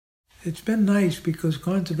it's been nice because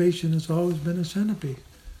conservation has always been a centerpiece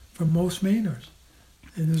for most Mainers.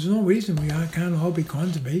 And there's no reason we can't all be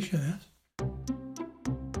conservationists.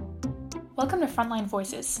 Welcome to Frontline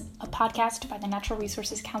Voices, a podcast by the Natural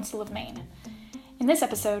Resources Council of Maine. In this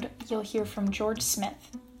episode, you'll hear from George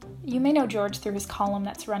Smith. You may know George through his column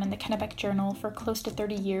that's run in the Kennebec Journal for close to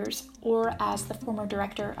 30 years, or as the former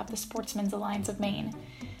director of the Sportsmen's Alliance of Maine.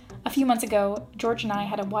 A few months ago, George and I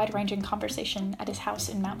had a wide-ranging conversation at his house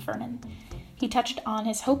in Mount Vernon. He touched on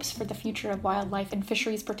his hopes for the future of wildlife and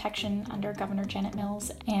fisheries protection under Governor Janet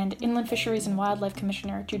Mills and Inland Fisheries and Wildlife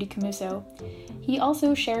Commissioner Judy Camuso. He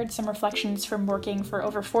also shared some reflections from working for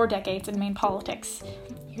over 4 decades in Maine politics.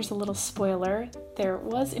 Here's a little spoiler. There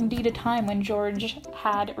was indeed a time when George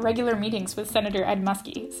had regular meetings with Senator Ed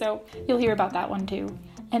Muskie, so you'll hear about that one too.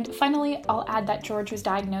 And finally, I'll add that George was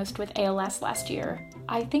diagnosed with ALS last year.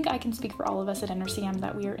 I think I can speak for all of us at NRCM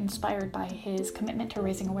that we are inspired by his commitment to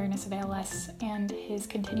raising awareness of ALS and his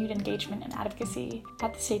continued engagement and advocacy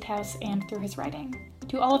at the State House and through his writing.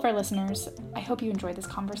 To all of our listeners, I hope you enjoyed this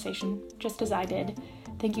conversation, just as I did.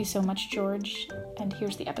 Thank you so much, George, and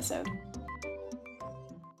here's the episode.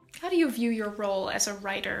 How do you view your role as a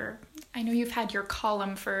writer? I know you've had your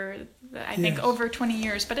column for, I think, over 20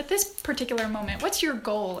 years, but at this particular moment, what's your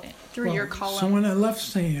goal through your column? So when I left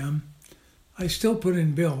SAM, I still put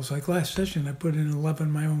in bills. Like last session, I put in 11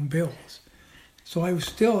 of my own bills. So I was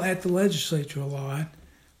still at the legislature a lot,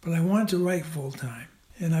 but I wanted to write full-time.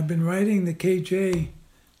 And I've been writing the KJ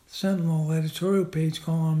Sentinel editorial page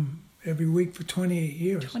column every week for 28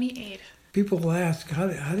 years. 28. People ask,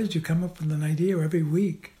 how did you come up with an idea every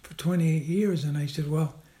week for 28 years? And I said,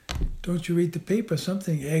 well, don't you read the paper?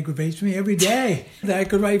 Something aggravates me every day. I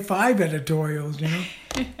could write 5 editorials, you know.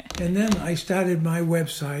 And then I started my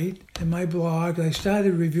website and my blog. I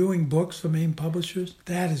started reviewing books for Maine publishers.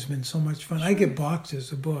 That has been so much fun. I get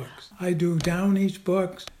boxes of books. I do Down East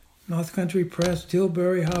Books, North Country Press,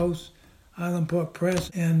 Tilbury House, Island Park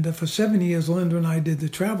Press. And for 7 years, Linda and I did the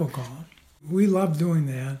travel column. We love doing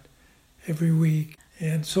that every week.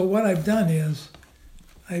 And so what I've done is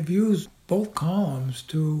I've used both columns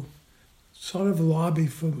to sort of lobby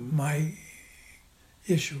for my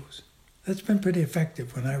issues. That's been pretty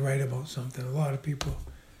effective when I write about something. A lot of people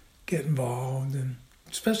get involved, and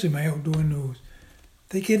especially my outdoor news.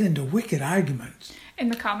 They get into wicked arguments. In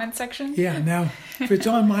the comment section? Yeah, now, if it's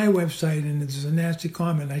on my website and it's a nasty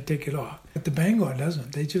comment, I take it off. But the Bangor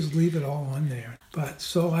doesn't. They just leave it all on there. But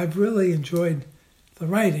so I've really enjoyed the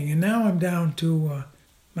writing, and now I'm down to,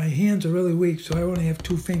 my hands are really weak, so I only have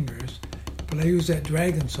 2 fingers. But I use that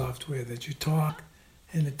Dragon software that you talk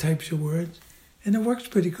and it types your words. And it works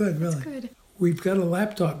pretty good, really. That's good. We've got a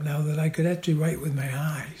laptop now that I could actually write with my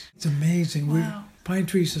eyes. It's amazing. Wow. Pine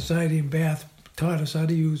Tree Society in Bath taught us how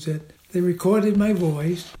to use it. They recorded my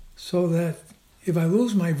voice so that if I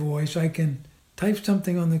lose my voice, I can type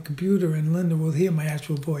something on the computer and Linda will hear my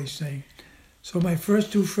actual voice saying. So my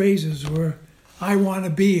first 2 phrases were, I want a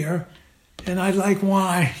beer and I'd like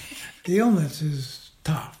wine. The illness is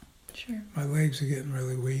tough. Sure. My legs are getting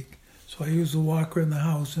really weak. So I use the walker in the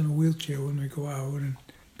house and a wheelchair when we go out.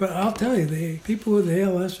 But I'll tell you, the people with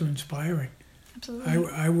ALS are inspiring.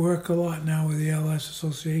 Absolutely. I work a lot now with the ALS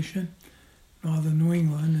Association, Northern New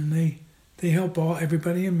England, and they help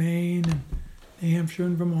everybody in Maine and New Hampshire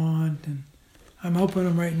and Vermont. And I'm helping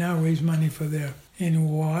them right now raise money for their annual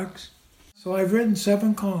walks. So I've written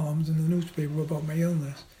 7 columns in the newspaper about my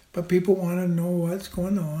illness. But people want to know what's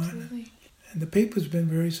going on. Absolutely. And the paper's been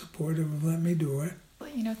very supportive of letting me do it.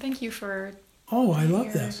 You know, thank you for... Oh, I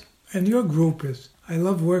love this. And your group is... I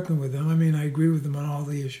love working with them. I mean, I agree with them on all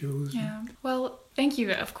the issues. Yeah. Well, thank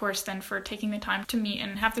you, of course, then, for taking the time to meet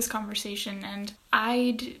and have this conversation. And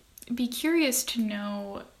I'd be curious to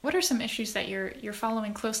know, what are some issues that you're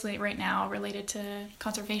following closely right now related to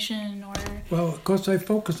conservation or... Well, of course, I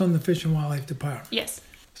focus on the Fish and Wildlife Department. Yes.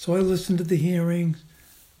 So I listen to the hearings.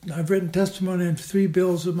 I've written testimony on 3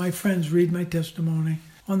 bills that my friends read my testimony.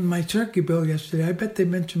 On my turkey bill yesterday, I bet they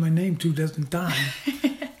mentioned my name 2 dozen times.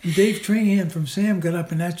 And Dave Trahan from SAM got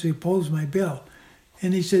up and actually opposed my bill.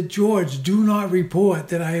 And he said, George, do not report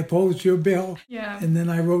that I opposed your bill. Yeah. And then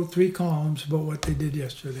I wrote 3 columns about what they did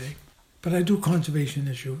yesterday. But I do conservation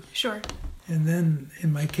issues. Sure. And then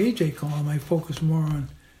in my KJ column, I focus more on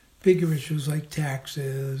bigger issues like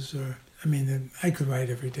taxes. I could write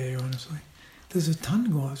every day, honestly. There's a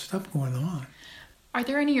ton of stuff going on. Are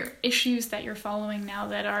there any issues that you're following now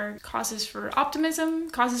that are causes for optimism,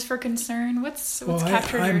 causes for concern? What's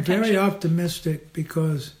captured your attention? I'm very optimistic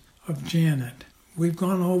because of Janet. We've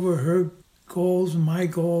gone over her goals and my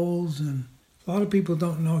goals, and a lot of people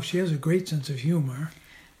don't know she has a great sense of humor.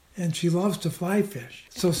 and she loves to fly fish.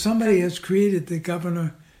 So somebody has created the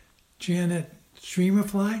Governor Janet streamer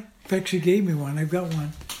fly. In fact, she gave me one. I've got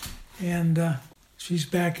one. And she's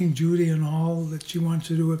backing Judy and all that she wants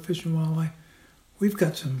to do at Fish and Wildlife. We've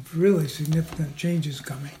got some really significant changes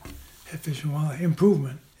coming at Fish and Wildlife,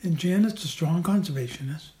 improvement. And Janet's a strong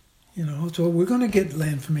conservationist, so we're going to get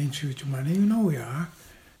Land for Maine future money. We are.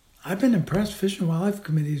 I've been impressed. Fish and Wildlife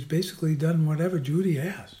Committee has basically done whatever Judy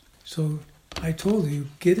asked. So I told her,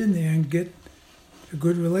 get in there and get a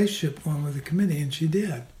good relationship going with the committee, and she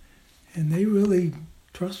did. And they really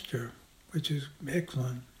trust her, which is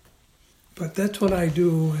excellent. But that's what I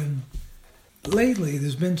do, and lately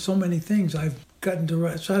there's been so many things. I've gotten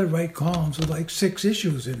to started to write columns with like 6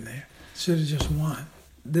 issues in there instead of just one.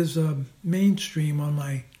 There's a mainstream on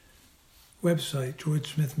my website,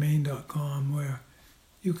 georgesmithmaine.com, where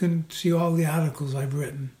you can see all the articles I've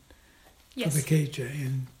written for the KJ,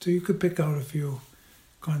 and so you could pick out a few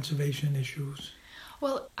conservation issues.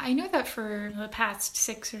 Well, I know that for the past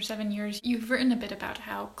 6 or 7 years, you've written a bit about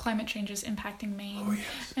how climate change is impacting Maine. Oh,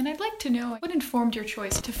 yes. And I'd like to know what informed your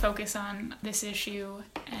choice to focus on this issue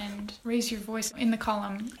and raise your voice in the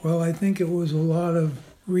column. Well, I think it was a lot of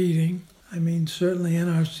reading. I mean, certainly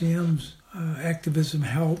NRCM's activism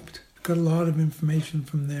helped. Got a lot of information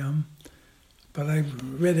from them. But I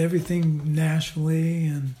read everything nationally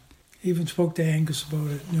and even spoke to Angus about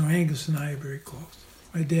it. Angus and I are very close.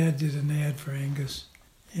 My dad did an ad for Angus.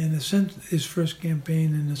 And his first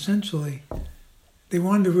campaign, and essentially, they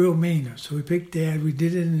wanted a real Mainer. So we picked Dad, we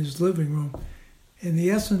did it in his living room. And the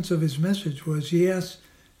essence of his message was, yes,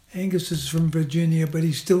 Angus is from Virginia, but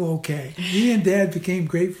he's still okay. He and Dad became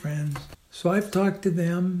great friends. So I've talked to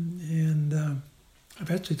them, and I've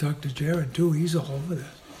actually talked to Jared, too. He's all over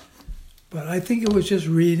this. But I think it was just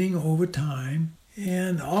reading over time.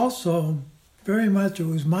 And also, very much it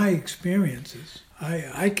was my experiences.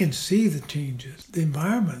 I can see the changes. The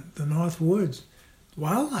environment, the North Woods,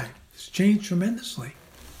 wildlife has changed tremendously.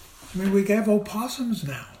 I mean, we have opossums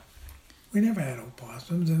now. We never had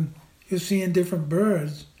opossums, and you're seeing different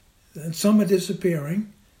birds, and some are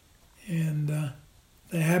disappearing, and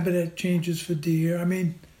the habitat changes for deer. I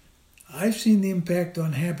mean, I've seen the impact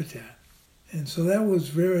on habitat, and so that was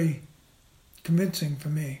very convincing for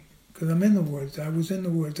me, because I'm in the woods. I was in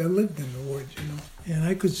the woods. I lived in the woods, and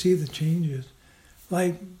I could see the changes.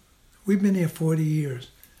 Like, we've been here 40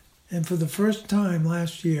 years, and for the first time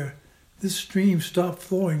last year, this stream stopped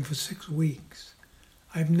flowing for 6 weeks.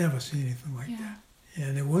 I've never seen anything like that.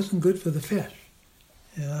 And it wasn't good for the fish.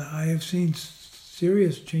 And I have seen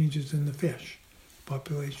serious changes in the fish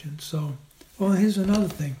population. So, well, here's another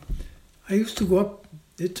thing. I used to go up,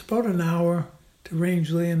 it's about an hour to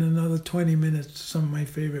Rangeley and another 20 minutes to some of my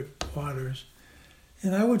favorite waters.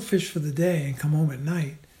 And I would fish for the day and come home at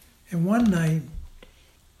night. And one night,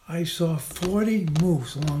 I saw 40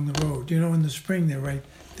 moose along the road. In the spring, they're right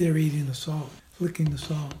there eating the salt, licking the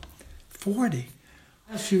salt. 40.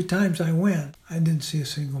 The last few times I went, I didn't see a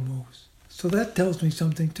single moose. So that tells me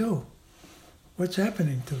something, too. What's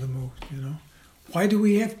happening to the moose, Why do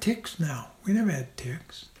we have ticks now? We never had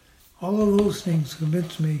ticks. All of those things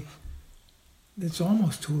convince me it's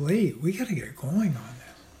almost too late. We got to get going on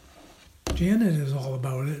this. Janet is all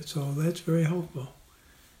about it, so that's very helpful.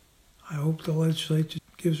 I hope the legislature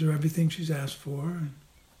gives her everything she's asked for. And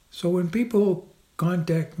so when people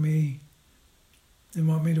contact me and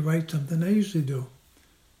want me to write something, I usually do.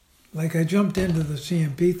 Like, I jumped into the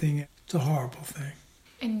CMP thing. It's a horrible thing.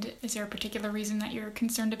 And is there a particular reason that you're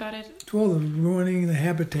concerned about it? Well, they're ruining the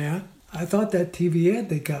habitat. I thought that TV ad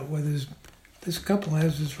they got where this couple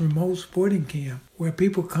has this remote sporting camp where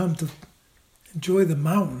people come to enjoy the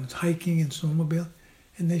mountains, hiking and snowmobile,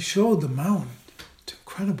 and they showed the mountain. It's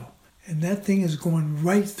incredible. And that thing is going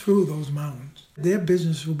right through those mountains. Their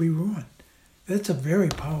business will be ruined. That's a very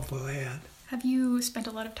powerful ad. Have you spent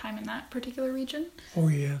a lot of time in that particular region? Oh,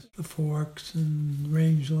 yes. The Forks and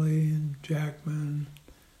Rangeley and Jackman.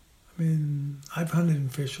 I mean, I've hunted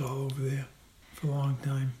and fished all over there for a long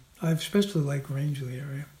time. I especially like Rangeley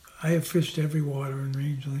area. I have fished every water in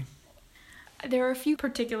Rangeley. There are a few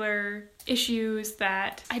particular issues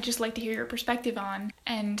that I'd just like to hear your perspective on.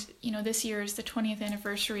 And, this year is the 20th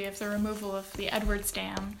anniversary of the removal of the Edwards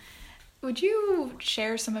Dam. Would you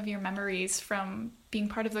share some of your memories from being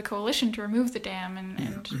part of the coalition to remove the dam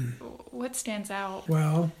and what stands out?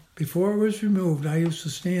 Well, before it was removed, I used to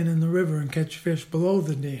stand in the river and catch fish below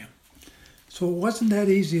the dam. So it wasn't that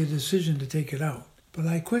easy a decision to take it out. But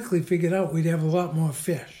I quickly figured out we'd have a lot more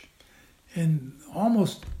fish. And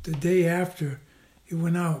almost the day after it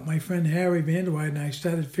went out, my friend Harry Vanderweide and I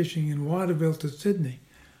started fishing in Waterville to Sydney.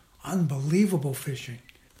 Unbelievable fishing.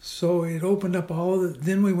 So it opened up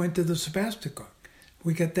then we went to the Sebasticook.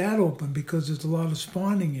 We got that open because there's a lot of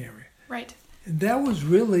spawning area. Right. And that was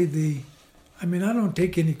really I don't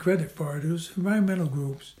take any credit for it. It was environmental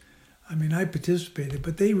groups. I participated,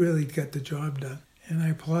 but they really got the job done. And I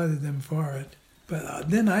applauded them for it. But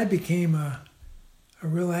then I became a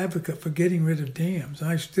real advocate for getting rid of dams.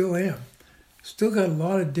 I still am. Still got a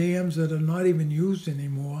lot of dams that are not even used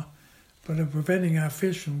anymore, but are preventing our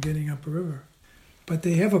fish from getting upriver. But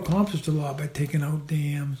they have accomplished a lot by taking out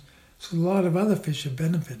dams. So a lot of other fish have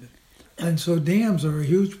benefited. And so dams are a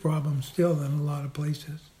huge problem still in a lot of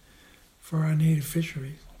places for our native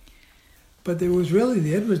fisheries. But it was really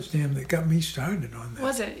the Edwards Dam that got me started on that.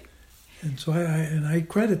 Was it? And so I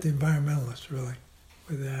credit the environmentalists, really,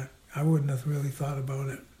 with that. I wouldn't have really thought about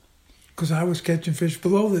it. Because I was catching fish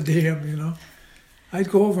below the dam, I'd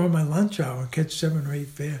go over on my lunch hour and catch 7 or 8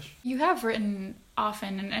 fish. You have written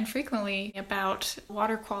often and frequently about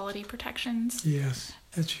water quality protections. Yes,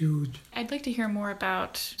 that's huge. I'd like to hear more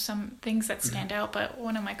about some things that stand out, but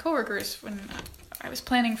one of my coworkers, when I was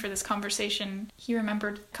planning for this conversation, he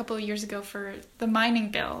remembered a couple of years ago for the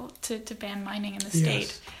mining bill to ban mining in the state.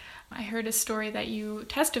 Yes. I heard a story that you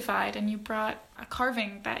testified and you brought a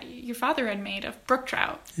carving that your father had made of brook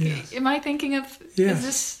trout. Yes. Am I thinking of... Yes. Is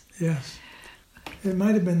this... Yes. It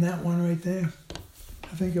might have been that one right there.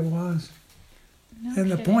 I think it was. No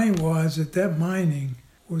and the kidding. point was that mining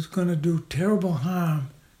was going to do terrible harm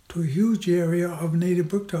to a huge area of native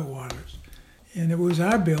brook trout waters. And it was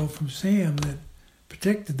our bill from Sam that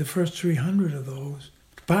protected the first 300 of those.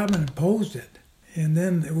 The department opposed it. And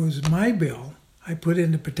then it was my bill I put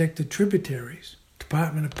in to protect the tributaries. The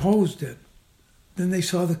department opposed it. Then they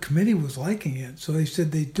saw the committee was liking it, so they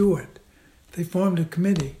said they'd do it. They formed a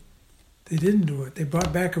committee. They didn't do it. They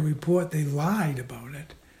brought back a report. They lied about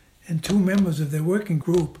it. And 2 members of their working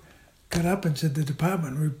group got up and said the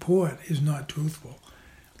department report is not truthful.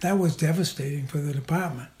 That was devastating for the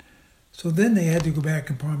department. So then they had to go back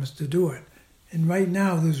and promise to do it. And right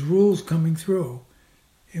now there's rules coming through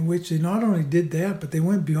in which they not only did that, but they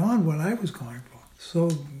went beyond what I was going for.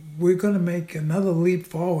 So we're going to make another leap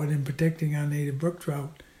forward in protecting our native brook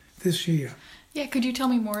trout this year. Yeah, could you tell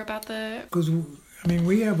me more about the... Because,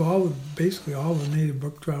 we have basically all the native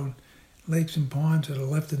brook trout lakes and ponds that are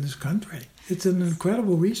left in this country. It's an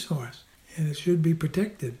incredible resource, and it should be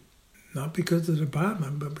protected. Not because of the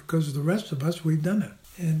department, but because of the rest of us, we've done it.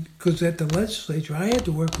 And because at the legislature, I had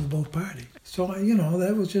to work with both parties. So,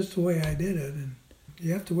 that was just the way I did it. And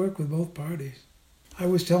you have to work with both parties. I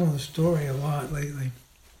was telling the story a lot lately.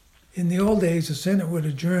 In the old days, the Senate would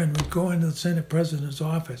adjourn. We'd go into the Senate president's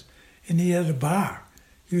office, and he had a bar.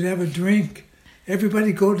 You'd have a drink.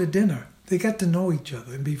 Everybody go to dinner. They got to know each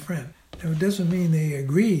other and be friends. Now, it doesn't mean they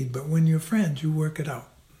agreed, but when you're friends, you work it out.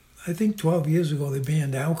 I think 12 years ago, they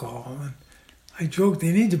banned alcohol, and I joked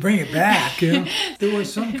they need to bring it back. There were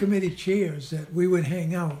some committee chairs that we would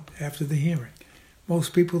hang out after the hearing.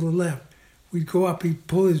 Most people had left. We'd go up, he'd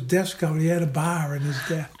pull his desk out, he had a bar in his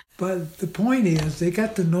desk. But the point is, they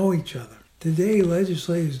got to know each other. Today,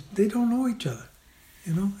 legislators, they don't know each other.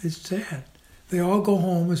 It's sad. They all go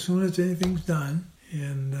home as soon as anything's done.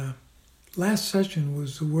 And last session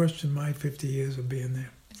was the worst in my 50 years of being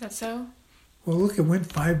there. Is that so? Well, look, it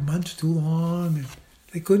went 5 months too long, and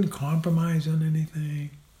they couldn't compromise on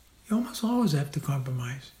anything. You almost always have to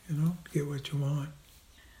compromise, to get what you want.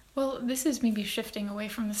 Well, this is maybe shifting away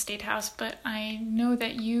from the State House, but I know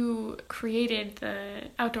that you created the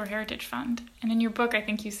Outdoor Heritage Fund. And in your book, I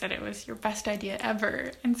think you said it was your best idea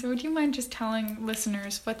ever. And so would you mind just telling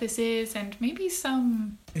listeners what this is and maybe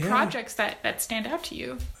some projects that stand out to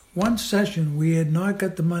you? One session, we had not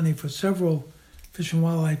got the money for several Fish and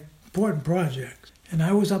Wildlife important projects. And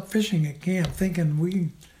I was up fishing at camp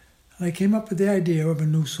thinking I came up with the idea of a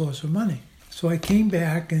new source of money. So I came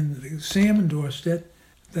back and Sam endorsed it,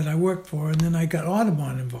 that I worked for, and then I got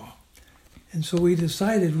Audubon involved. And so we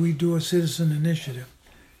decided we'd do a citizen initiative.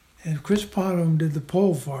 And Chris Potham did the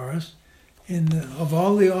poll for us, and of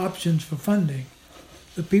all the options for funding,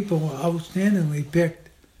 the people outstandingly picked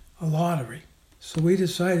a lottery. So we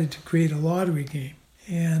decided to create a lottery game.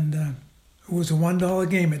 And it was a $1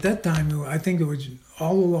 game. At that time, I think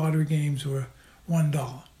all the lottery games were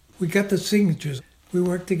 $1. We got the signatures. We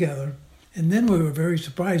worked together. And then we were very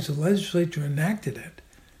surprised the legislature enacted it.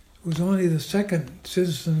 It was only the second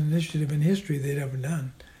citizen initiative in history they'd ever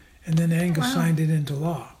done. And then Angus signed it into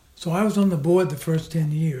law. So I was on the board the first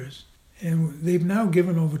 10 years. And they've now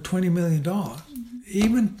given over $20 million,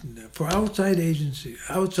 even for outside agencies,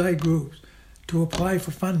 outside groups, to apply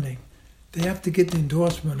for funding. They have to get the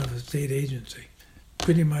endorsement of a state agency,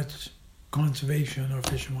 pretty much conservation or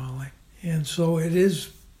fish and wildlife. And so it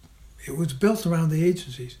is it was built around the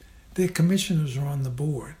agencies. Their commissioners are on the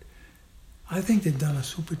board. I think they've done a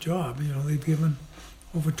super job. They've given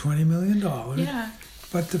over $20 million. Yeah.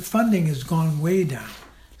 But the funding has gone way down.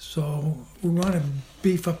 So we want to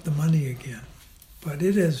beef up the money again. But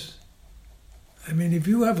it is, if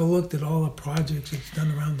you ever looked at all the projects it's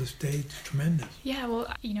done around the state, it's tremendous. Yeah, well,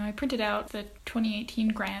 I printed out the 2018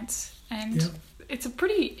 grants, and Yeah. it's a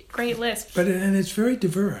pretty great list. And it's very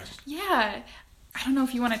diverse. Yeah. I don't know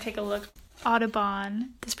if you want to take a look.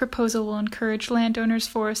 Audubon. This proposal will encourage landowners,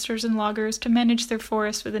 foresters, and loggers to manage their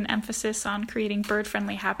forests with an emphasis on creating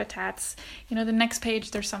bird-friendly habitats. The next page,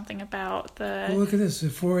 there's something about the... Well, look at this, the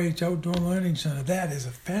 4-H Outdoor Learning Center. That is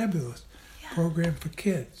a fabulous program for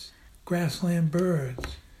kids. Grassland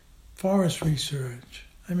birds, forest research.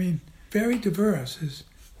 Very diverse. There's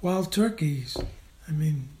wild turkeys.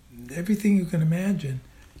 Everything you can imagine.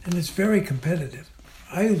 And it's very competitive.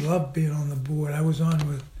 I love being on the board. I was on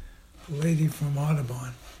with a lady from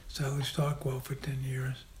Audubon, Sally Stockwell, for 10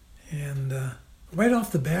 years. And right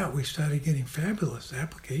off the bat, we started getting fabulous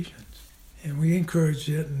applications. And we encouraged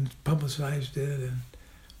it and publicized it, and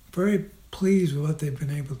very pleased with what they've been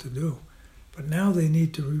able to do. But now they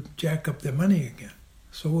need to jack up their money again.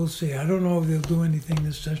 So we'll see. I don't know if they'll do anything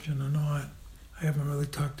this session or not. I haven't really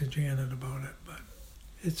talked to Janet about it, but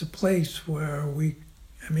it's a place where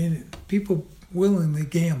people willingly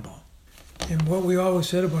gamble. And what we always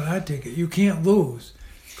said about our ticket, you can't lose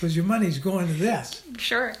because your money's going to this.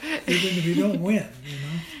 Sure. Even if you don't win,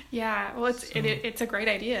 Yeah, well, it's a great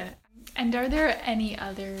idea. And are there any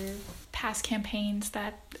other past campaigns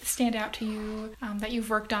that stand out to you that you've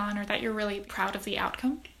worked on or that you're really proud of the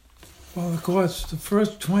outcome? Well, of course, the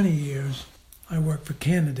first 20 years I worked for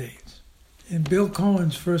candidates. In Bill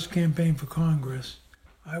Cohen's first campaign for Congress,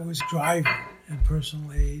 I was driver and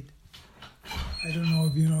personal aide. I don't know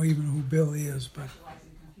if you know even who Bill is, but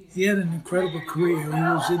he had an incredible career. He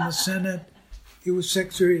was in the Senate. He was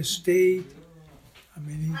Secretary of State.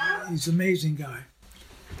 He's an amazing guy.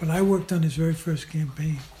 But I worked on his very first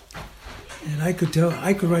campaign. And I could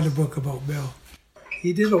write a book about Bill.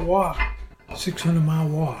 He did a walk, 600-mile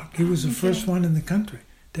walk. He was the first one in the country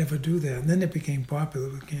to ever do that. And then it became popular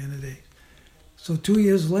with candidates. So 2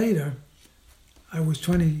 years later, I was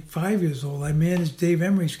 25 years old. I managed Dave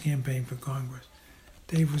Emery's campaign for Congress.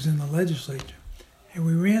 Dave was in the legislature. And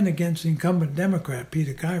we ran against the incumbent Democrat,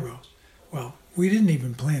 Peter Kairos. Well, we didn't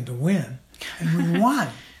even plan to win, and we won.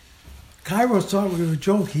 Kairos thought we were a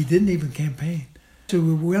joke. He didn't even campaign. So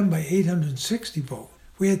we won by 860 votes.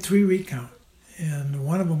 We had 3 recounts, and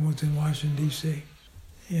one of them was in Washington, D.C.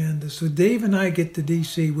 And so Dave and I get to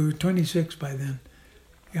D.C. We were 26 by then,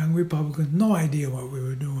 young Republicans, no idea what we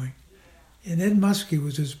were doing. And Ed Muskie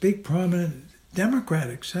was this big, prominent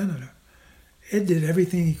Democratic senator. Ed did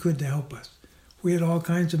everything he could to help us. We had all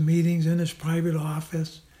kinds of meetings in his private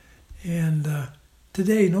office. And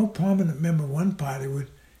today, no prominent member of one party would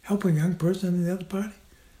help a young person in the other party.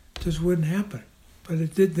 It just wouldn't happen. But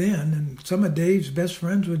it did then, and some of Dave's best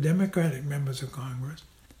friends were Democratic members of Congress.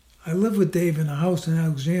 I lived with Dave in a house in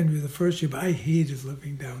Alexandria the first year, but I hated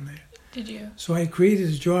living down there. Did you? So I created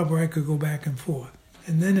a job where I could go back and forth.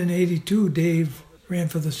 And then in '82, Dave ran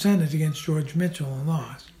for the Senate against George Mitchell and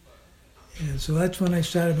lost. And so that's when I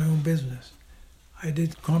started my own business. I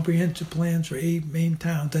did comprehensive plans for 8 main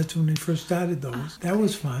towns. That's when we first started those. That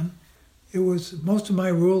was fun. Most of my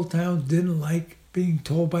rural towns didn't like being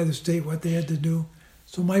told by the state what they had to do.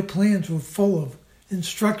 So my plans were full of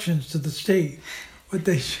instructions to the state, what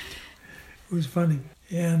they should do. It was funny.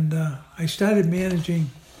 And I started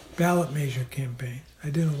managing ballot measure campaigns. I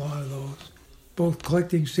did a lot of those, both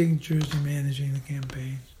collecting signatures and managing the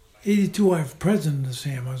campaigns. '82, I was president of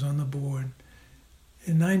SAM. I was on the board.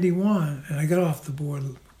 In '91, and I got off the board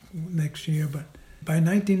next year, but by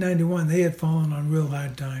 1991, they had fallen on real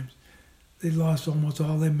hard times. They'd lost almost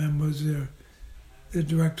all their members. Their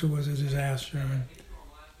director was a disaster. And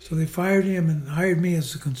so they fired him and hired me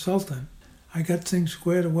as a consultant. I got things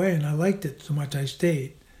squared away, and I liked it so much I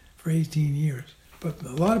stayed for 18 years. But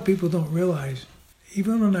a lot of people don't realize,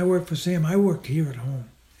 even when I worked for SAM, I worked here at home.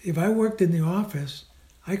 If I worked in the office,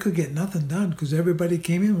 I could get nothing done because everybody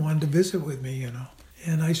came in and wanted to visit with me,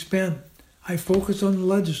 And I focused on the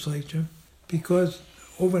legislature because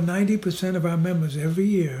over 90% of our members every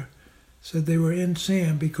year said they were in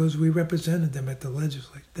SAM because we represented them at the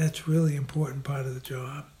legislature. That's really important part of the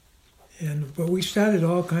job. But we started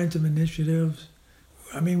all kinds of initiatives.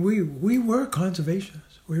 We were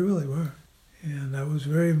conservationists. We really were. And I was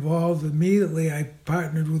very involved. Immediately, I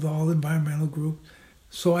partnered with all the environmental groups.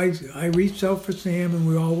 So I reached out for SAM, and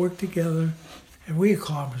we all worked together. And we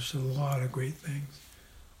accomplished a lot of great things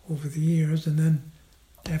over the years. And then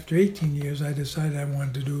after 18 years, I decided I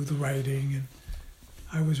wanted to do the writing, and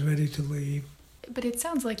I was ready to leave. But it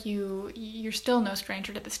sounds like you're still no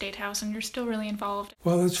stranger to the State House, and you're still really involved.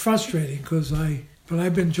 Well, it's frustrating because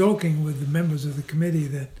I've been joking with the members of the committee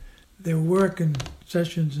that their work and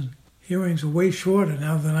sessions and hearings are way shorter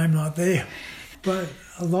now that I'm not there. But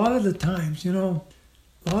a lot of the times, a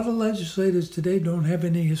lot of legislators today don't have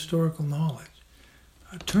any historical knowledge.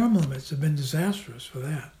 Term limits have been disastrous for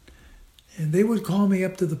that. And they would call me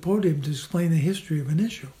up to the podium to explain the history of an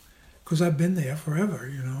issue because I've been there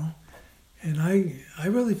forever, And I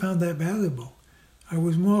really found that valuable. I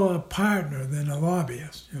was more a partner than a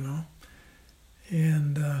lobbyist,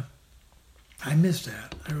 And I miss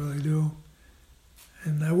that. I really do.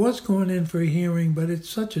 And I was going in for a hearing, but it's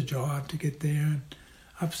such a job to get there and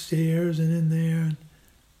upstairs and in there. And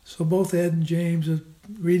so both Ed and James are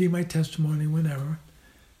reading my testimony whenever.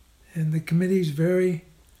 And the committee's very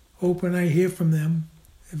open. I hear from them.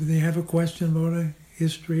 If they have a question about a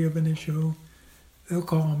history of an issue, they'll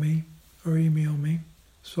call me or email me.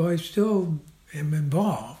 So I still am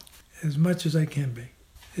involved as much as I can be.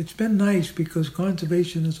 It's been nice because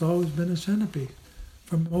conservation has always been a centerpiece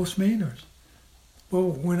for most Mainers. Well,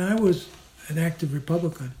 when I was an active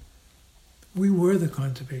Republican, we were the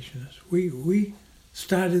conservationists. We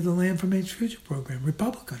started the Land for Maine's Future program,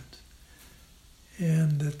 Republicans.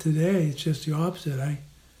 And today, it's just the opposite.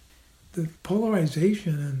 The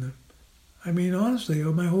polarization honestly,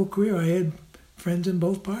 my whole career, I had friends in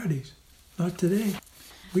both parties. Not today.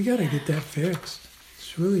 We got to get that fixed.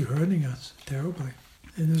 It's really hurting us terribly.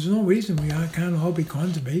 And there's no reason we can't all be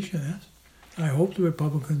conservationists. I hope the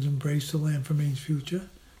Republicans embrace the Land for Maine's Future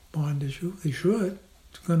bond issue. They should.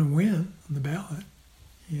 It's going to win on the ballot.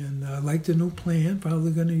 And I like the new plan,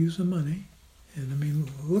 probably going to use the money. And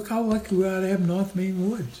look how lucky we are to have North Maine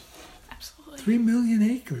Woods. Absolutely. 3 million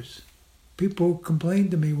acres. People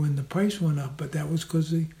complained to me when the price went up, but that was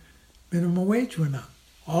because the minimum wage went up.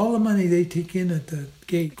 All the money they take in at the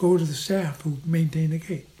gate go to the staff who maintain the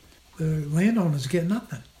gate. The landowners get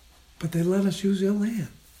nothing, but they let us use their land,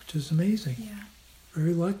 which is amazing. Yeah.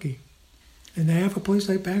 Very lucky. And they have a place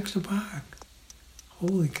like Baxter Park.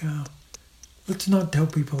 Holy cow. Let's not tell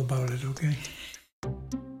people about it, okay?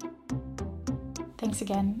 Thanks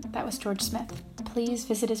again. That was George Smith. Please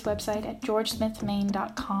visit his website at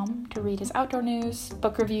georgesmithmaine.com to read his outdoor news,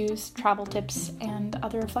 book reviews, travel tips, and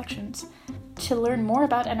other reflections. To learn more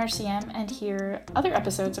about NRCM and hear other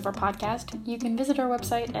episodes of our podcast, you can visit our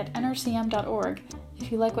website at nrcm.org.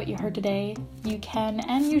 If you like what you heard today, you can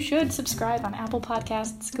and you should subscribe on Apple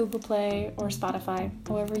Podcasts, Google Play, or Spotify,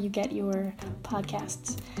 however you get your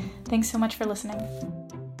podcasts. Thanks so much for listening.